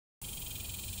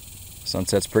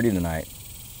Sunset's pretty tonight.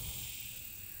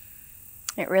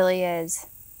 It really is.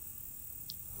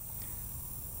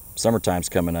 Summertime's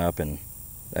coming up, and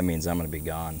that means I'm going to be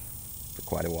gone for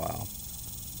quite a while.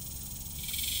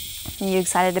 Are you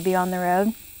excited to be on the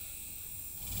road?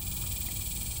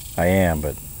 I am,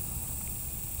 but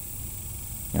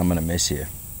I'm going to miss you.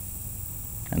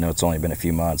 I know it's only been a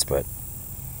few months, but it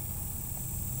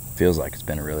feels like it's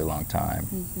been a really long time.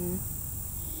 Mm-hmm.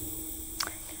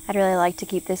 I'd really like to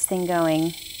keep this thing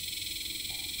going.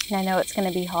 And I know it's going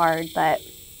to be hard, but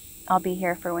I'll be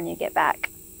here for when you get back.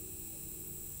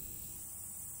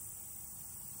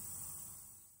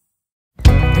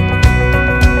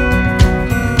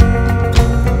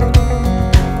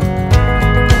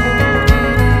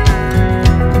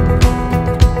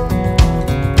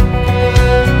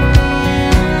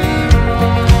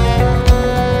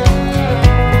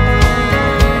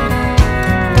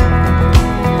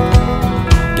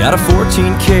 Got a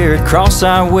 14 karat cross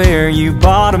I wear. You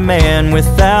bought a man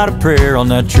without a prayer on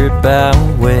that trip out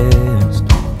west.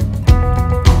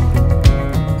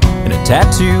 And a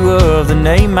tattoo of the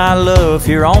name I love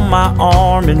here on my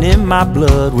arm and in my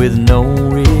blood with no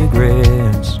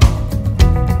regrets.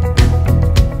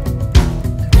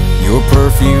 Your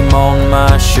perfume on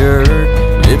my shirt,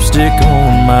 lipstick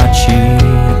on my cheek.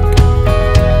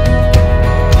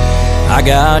 I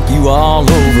got you all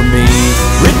over me,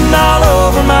 written all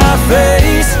over my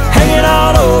face, hanging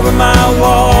all over my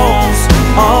walls,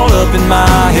 all up in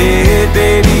my head,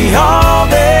 baby, all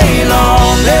day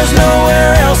long. There's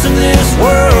nowhere else in this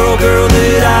world, girl,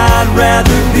 that I'd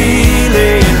rather be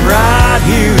laying right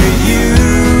here with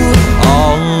you,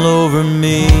 all over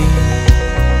me.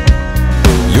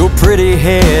 Your pretty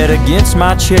head against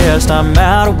my chest, I'm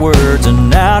out of words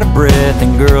and out of breath,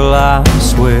 and girl, I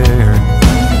swear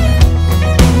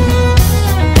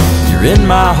you're in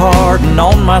my heart and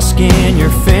on my skin.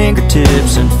 Your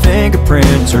fingertips and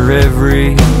fingerprints are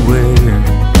everywhere.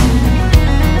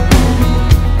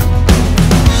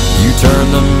 You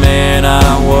turned the man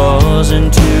I was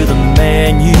into the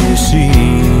man you see.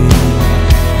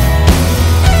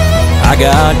 I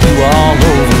got you all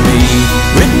over me,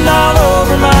 written all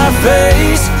over my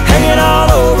face, hanging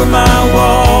all over my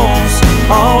walls,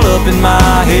 all up in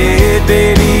my head,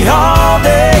 baby, all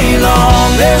day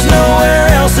long. There's nowhere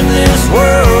else in this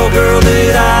world, girl,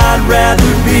 that I'd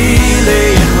rather be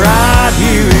laying right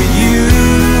here with you,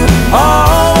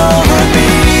 all over me.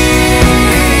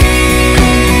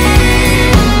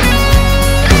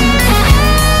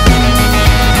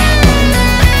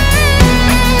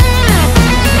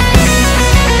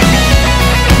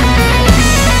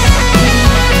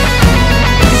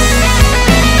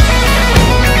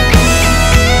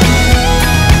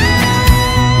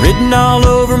 Written all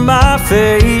over my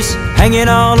face, hanging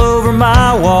all over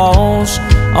my walls,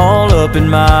 all up in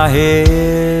my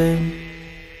head.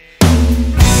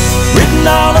 Written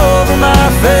all over my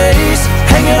face,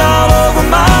 hanging all over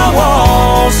my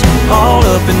walls, all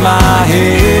up in my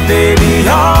head, baby,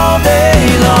 all day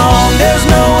long. There's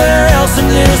nowhere else in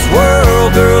this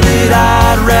world, girl, that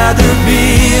I'd rather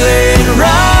be laying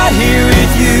right